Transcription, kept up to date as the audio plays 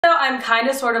So I'm kind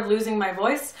of sort of losing my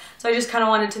voice, so I just kind of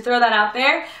wanted to throw that out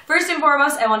there. First and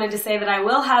foremost, I wanted to say that I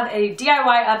will have a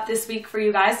DIY up this week for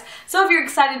you guys. So if you're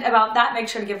excited about that, make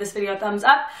sure to give this video a thumbs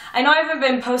up. I know I haven't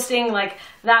been posting like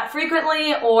that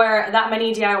frequently or that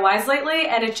many DIYs lately,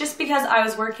 and it's just because I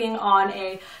was working on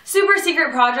a super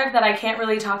secret project that I can't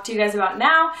really talk to you guys about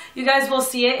now. You guys will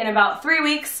see it in about 3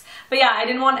 weeks. But yeah, I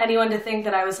didn't want anyone to think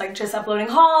that I was like just uploading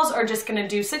hauls or just gonna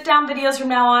do sit down videos from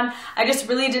now on. I just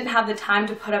really didn't have the time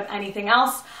to put up anything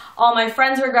else. All my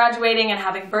friends were graduating and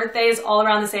having birthdays all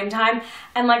around the same time.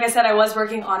 And like I said, I was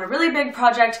working on a really big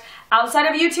project outside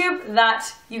of YouTube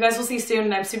that you guys will see soon,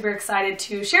 and I'm super excited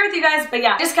to share with you guys. But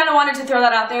yeah, just kind of wanted to throw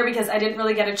that out there because I didn't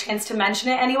really get a chance to mention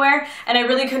it anywhere, and I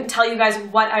really couldn't tell you guys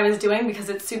what I was doing because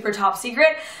it's super top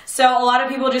secret. So a lot of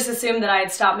people just assumed that I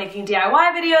had stopped making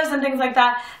DIY videos and things like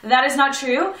that. That is not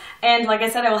true. And like I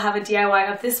said, I will have a DIY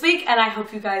up this week, and I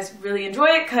hope you guys really enjoy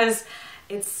it because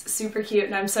it's super cute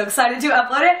and I'm so excited to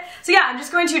upload it. So yeah, I'm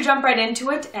just going to jump right into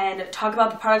it and talk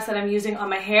about the products that I'm using on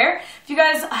my hair. If you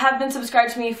guys have been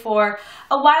subscribed to me for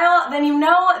a while, then you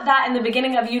know that in the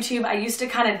beginning of YouTube, I used to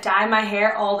kind of dye my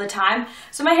hair all the time.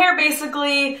 So my hair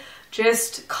basically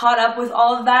just caught up with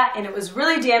all of that and it was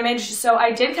really damaged. So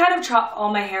I did kind of chop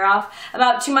all my hair off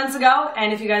about 2 months ago,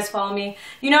 and if you guys follow me,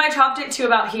 you know I chopped it to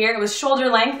about here. It was shoulder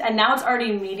length and now it's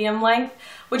already medium length,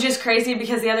 which is crazy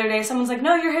because the other day someone's like,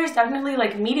 no, your hair is definitely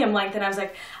like medium length, and I was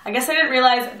like, I guess I didn't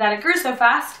realize that it grew so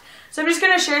fast. So I'm just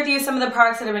going to share with you some of the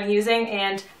products that I've been using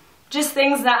and just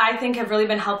things that I think have really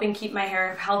been helping keep my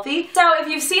hair healthy. So if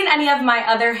you've seen any of my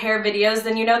other hair videos,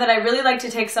 then you know that I really like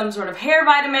to take some sort of hair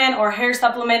vitamin or hair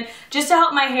supplement just to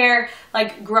help my hair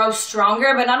like grow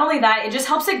stronger. But not only that, it just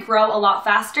helps it grow a lot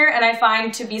faster, and I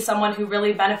find to be someone who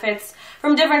really benefits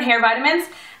from different hair vitamins.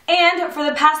 And for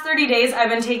the past 30 days, I've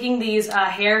been taking these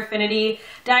Hair Affinity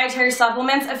dietary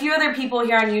supplements. A few other people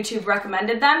here on YouTube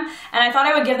recommended them, and I thought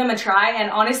I would give them a try.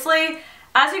 And honestly,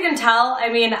 as you can tell, I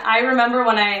mean, I remember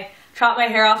when I chopped my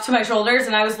hair off to my shoulders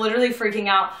and I was literally freaking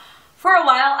out for a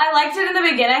while. I liked it in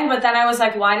the beginning, but then I was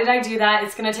like, why did I do that?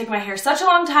 It's going to take my hair such a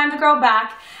long time to grow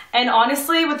back. And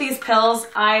honestly, with these pills,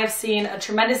 I have seen a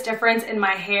tremendous difference in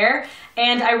my hair,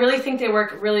 and I really think they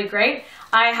work really great.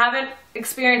 I haven't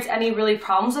experienced any really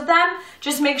problems with them.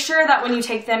 Just make sure that when you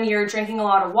take them, you're drinking a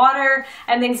lot of water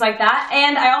and things like that.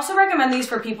 And I also recommend these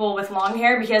for people with long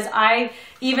hair because I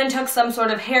even took some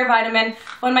sort of hair vitamin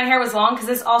when my hair was long, because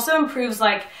this also improves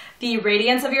like the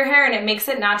radiance of your hair and it makes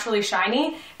it naturally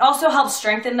shiny. It also helps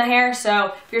strengthen the hair. So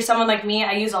if you're someone like me,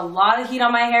 I use a lot of heat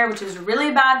on my hair, which is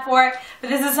really bad for it. But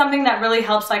this is something that really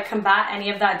helps like combat any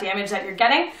of that damage that you're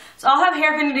getting. So I'll have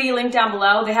Hair Affinity linked down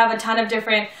below. They have a ton of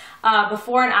different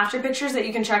before and after pictures that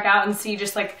you can check out and see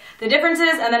just like the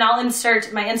differences, and then I'll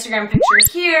insert my Instagram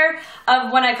pictures here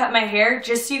of when I cut my hair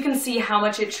just so you can see how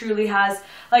much it truly has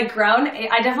like grown.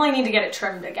 I definitely need to get it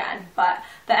trimmed again, but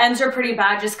the ends are pretty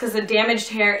bad just because the damaged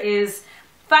hair is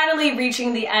finally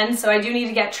reaching the end, so I do need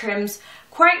to get trims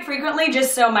quite frequently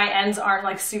just so my ends aren't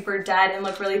like super dead and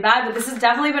look really bad. But this has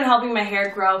definitely been helping my hair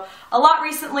grow a lot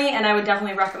recently, and I would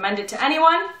definitely recommend it to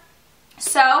anyone.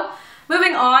 So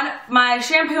moving on, my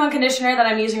shampoo and conditioner that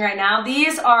I'm using right now,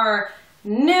 these are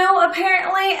new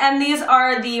apparently, and these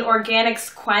are the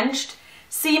Organics Quenched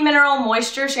Sea Mineral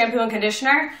Moisture Shampoo and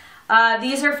Conditioner.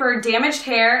 These are for damaged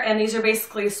hair, and these are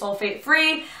basically sulfate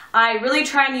free. I really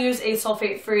try and use a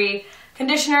sulfate free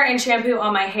conditioner and shampoo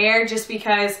on my hair just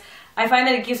because I find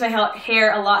that it keeps my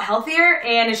hair a lot healthier,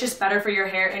 and it's just better for your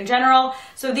hair in general.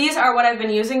 So these are what I've been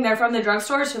using. They're from the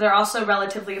drugstore, so they're also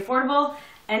relatively affordable.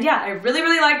 And yeah, I really,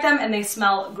 really like them, and they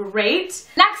smell great.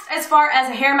 Next, as far as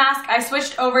a hair mask, I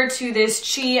switched over to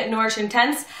this Chi Nourish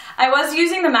Intense. I was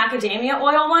using the macadamia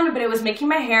oil one, but it was making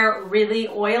my hair really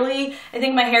oily. I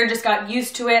think my hair just got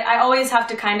used to it. I always have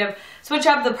to kind of switch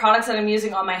up the products that I'm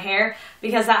using on my hair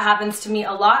because that happens to me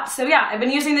a lot. So yeah, I've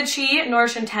been using the Chi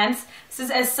Nourish Intense. This is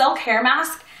a silk hair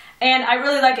mask, and I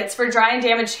really like it. It's for dry and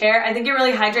damaged hair. I think it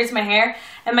really hydrates my hair,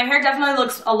 and my hair definitely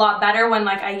looks a lot better when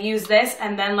like I use this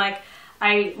and then like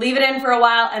I leave it in for a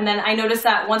while, and then I notice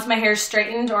that once my hair is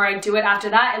straightened or I do it after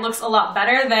that, it looks a lot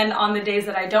better than on the days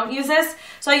that I don't use this.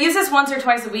 So I use this once or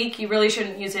twice a week. You really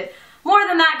shouldn't use it more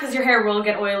than that because your hair will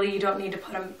get oily. You don't need to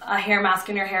put a hair mask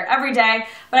in your hair every day.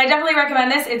 But I definitely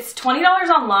recommend this. It's $20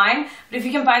 online, but if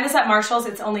you can find this at Marshall's,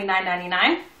 it's only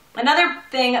 $9.99. Another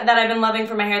thing that I've been loving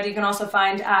for my hair that you can also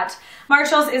find at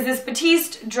Marshall's is this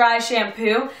Batiste Dry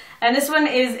Shampoo. and this one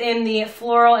is in the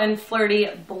Floral and Flirty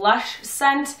Blush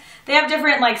scent. They have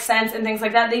different like scents and things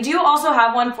like that. They do also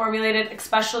have one formulated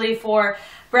especially for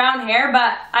brown hair,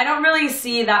 but I don't really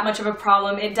see that much of a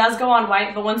problem. It does go on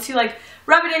white, but once you like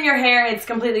rub it in your hair, it's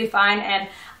completely fine, and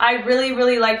I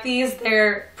really like these.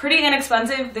 They're pretty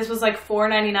inexpensive. This was like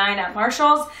 $4.99 at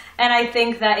Marshall's, and I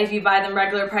think that if you buy them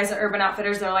regular price at Urban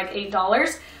Outfitters, they're like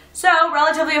 $8. So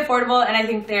relatively affordable, and I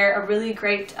think they're a really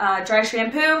great dry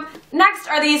shampoo. Next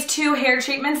are these two hair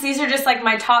treatments. These are just like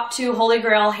my top two holy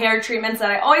grail hair treatments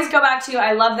that I always go back to.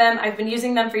 I love them. I've been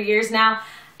using them for years now,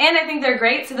 and I think they're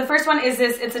great. So the first one is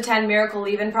this It's a 10 Miracle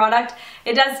Leave-In product.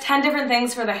 It does 10 different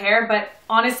things for the hair, but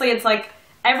honestly it's like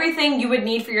everything you would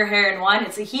need for your hair in one.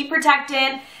 It's a heat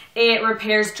protectant, it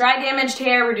repairs dry damaged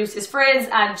hair, reduces frizz,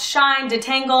 adds shine,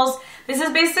 detangles. This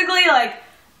is basically like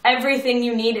everything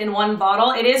you need in one bottle.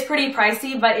 It is pretty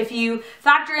pricey, but if you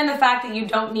factor in the fact that you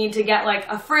don't need to get like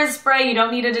a frizz spray, you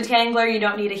don't need a detangler, you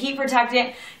don't need a heat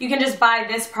protectant, you can just buy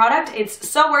this product. It's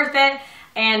so worth it.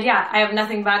 And yeah, I have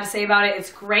nothing bad to say about it.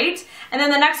 It's great. And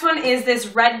then the next one is this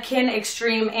Redken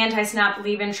Extreme Anti-Snap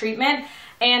Leave-In Treatment.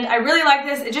 And I really like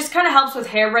this. It just kind of helps with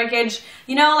hair breakage.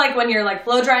 You know, like when you're like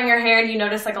blow drying your hair and you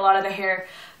notice like a lot of the hair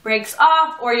breaks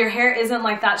off or your hair isn't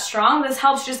like that strong. This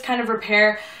helps just kind of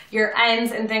repair your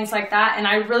ends and things like that. And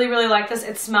I really like this.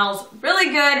 It smells really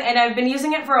good, and I've been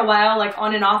using it for a while, like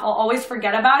on and off. I'll always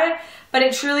forget about it, but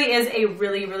it truly is a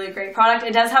really great product.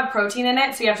 It does have protein in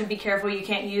it, so you have to be careful. You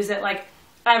can't use it like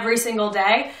every single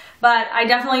day, but I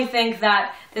definitely think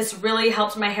that this really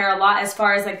helped my hair a lot as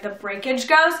far as like the breakage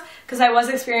goes, because I was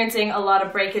experiencing a lot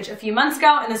of breakage a few months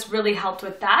ago, and this really helped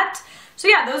with that. So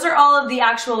yeah, those are all of the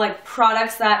actual like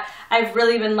products that I've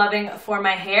really been loving for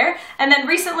my hair. And then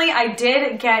recently I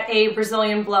did get a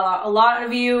Brazilian blowout. A lot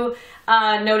of you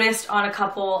noticed on a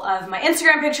couple of my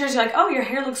Instagram pictures, you're like, oh, your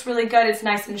hair looks really good, it's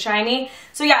nice and shiny.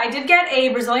 So yeah, I did get a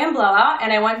Brazilian blowout,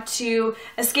 and I went to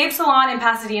Escape Salon in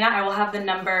Pasadena. I will have the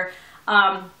number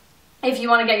if you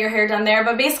want to get your hair done there.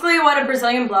 But basically what a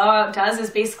Brazilian blowout does is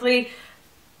basically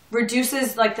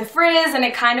reduces like the frizz, and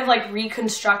it kind of like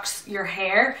reconstructs your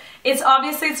hair. It's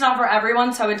obviously it's not for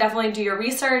everyone, so I would definitely do your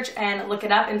research and look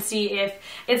it up and see if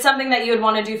it's something that you would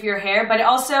want to do for your hair. But it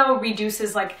also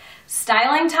reduces like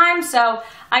styling time, so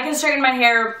I can straighten my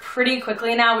hair pretty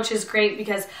quickly now, which is great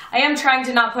because I am trying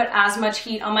to not put as much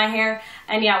heat on my hair.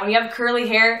 And yeah, when you have curly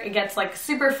hair, it gets like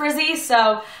super frizzy,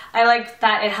 so I like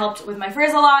that it helped with my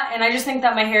frizz a lot, and I just think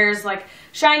that my hair is like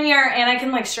shinier and I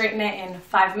can like straighten it in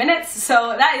 5 minutes,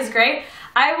 so that is great.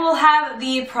 I will have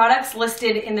the products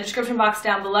listed in the description box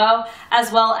down below,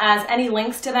 as well as any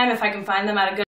links to them if I can find them at a good